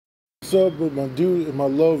What's up with my dude and my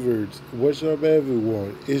lovers? What's up,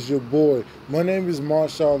 everyone? It's your boy. My name is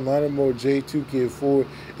Marshall Lanimo J2K4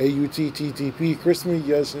 AUTTTP. Christmas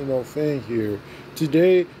Yes and No fan here.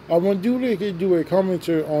 Today, I want to do a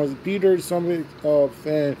commentary on Peter Summit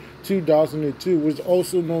Fan 2002, which is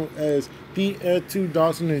also known as PF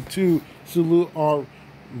 2002. Salute on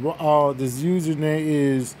this username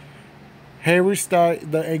is Harry Style,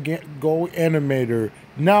 the Gold Animator.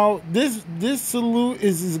 Now, this salute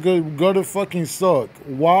is gonna fucking suck.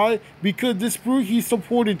 Why? Because this proves he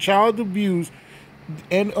supported child abuse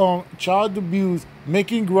and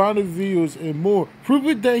making grounded videos and more.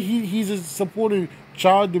 Proving that he's supporting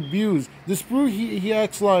child abuse. This proves he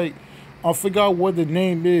acts like I forgot what the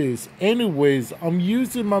name is. Anyways, I'm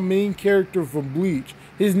using my main character from Bleach.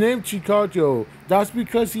 His name Chikacho. That's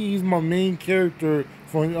because he's my main character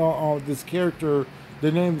from this character.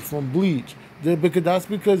 The name is from Bleach. That's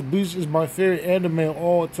because Bleach is my favorite anime of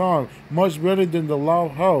all time. Much better than the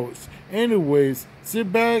Loud House. Anyways,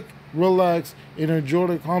 sit back, relax, and enjoy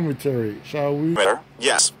the commentary. Shall we?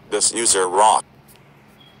 Yes, this user rock.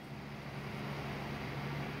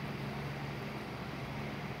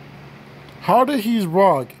 How did he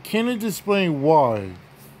rock? Can it explain why?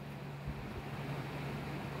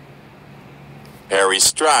 Harry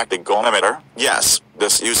Strack the Gonameter. Yes,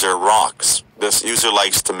 this user rocks. This user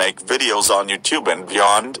likes to make videos on YouTube and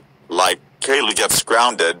beyond, like Kaylee gets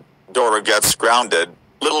grounded, Dora gets grounded,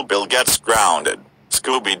 Little Bill gets grounded,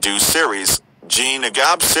 Scooby-Doo series, Gina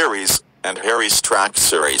Gab series, and Harry Strack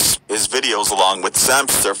series. His videos along with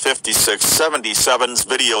Samster 5677's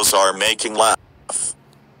videos are making laugh.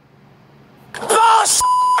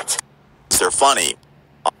 Bullshit! They're funny.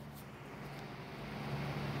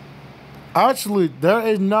 Actually, there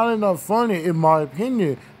is not enough funny in my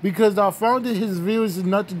opinion, because I found that his videos is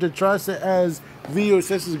nothing to trust it as videos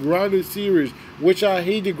such as Grounded series, which I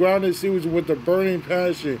hate the Grounded series with a burning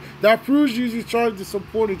passion. That proves you trying to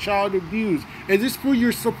support a child abuse, and this proves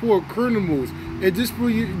you support criminals, and this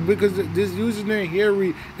proves you, because this username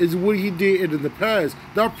Harry is what he did in the past.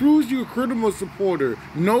 That proves you a criminal supporter.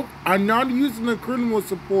 Nope, I'm not using a criminal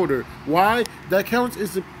supporter. Why? That counts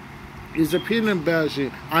as a opinion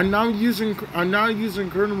bashing. I'm not using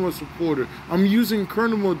criminal supporter. I'm using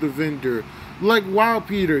criminal defender. Like, wow,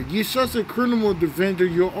 Peter, you're such a criminal defender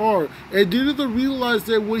you are. And didn't realize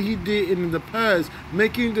that what he did in the past,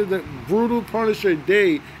 making the brutal Punisher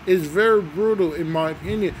Day, is very brutal in my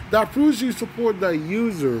opinion. That proves you support that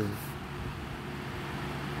user.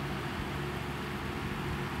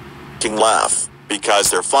 Can laugh because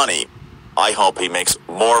they're funny. I hope he makes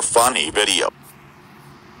more funny videos.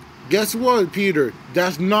 Guess what, Peter?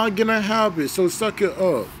 That's not gonna happen, so suck it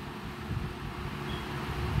up.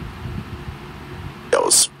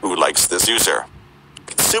 Who likes this user?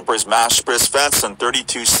 Super Smash Bros. Fanson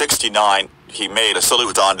 3269, he made a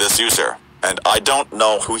salute on this user, and I don't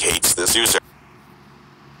know who hates this user.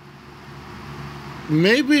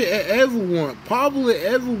 Maybe everyone, probably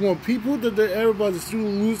everyone, people that everybody still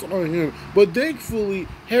lose on him. But thankfully,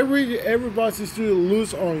 everybody still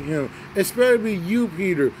lose on him, especially you,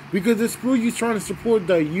 Peter, because it's through you trying to support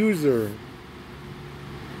that user.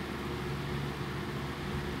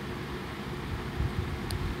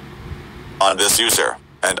 On this user,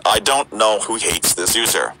 and I don't know who hates this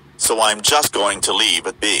user, so I'm just going to leave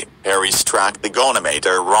it be. Harry Strack the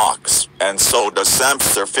Gonameter rocks, and so does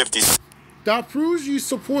Samster 56. That proves you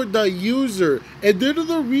support that user, and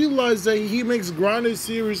didn't realize that he makes Grounded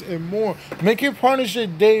series and more, making Punisher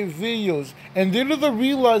Day videos, and didn't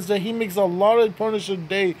realize that he makes a lot of Punisher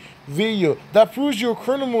Day video. That proves you're a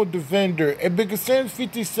criminal defender, and because Sam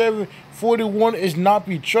 5741 is not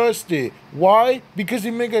be trusted. Why? Because he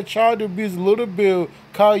make a child abuse Little Bill,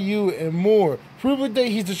 Caillou, and more, proving that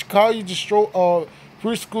he's a Caillou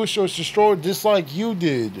preschool show destroyed just like you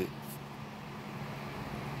did.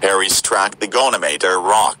 Harry Strack the Gonameter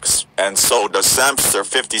rocks, and so does Samster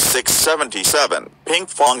 5677. Pink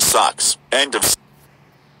Fong sucks. End of.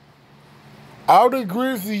 I would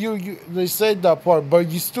agree with you. They said that part, but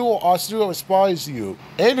I still despise you.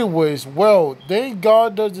 Anyways, well, thank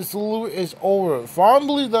God that the salute is over.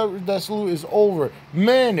 Finally, that salute is over.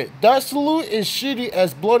 Man, that salute is shitty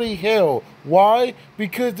as bloody hell. Why?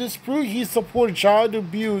 Because this proves he supported child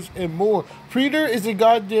abuse and more. Peter is a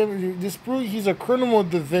this proves he's a criminal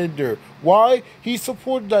defender. Why? He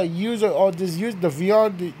supported that user, or this user, the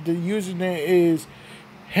username is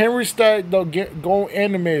Henry Style, the Gold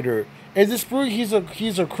Animator. And this proves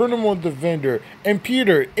he's a criminal defender. And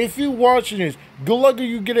Peter, if you're watching this, good luck if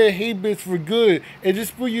you get a hate bits for good. And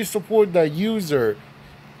this proves you support that user.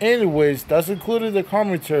 Anyways, that's included the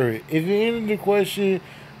commentary. If you're in the question,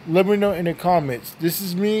 Let me know in the comments. This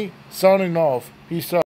is me signing off. Peace out.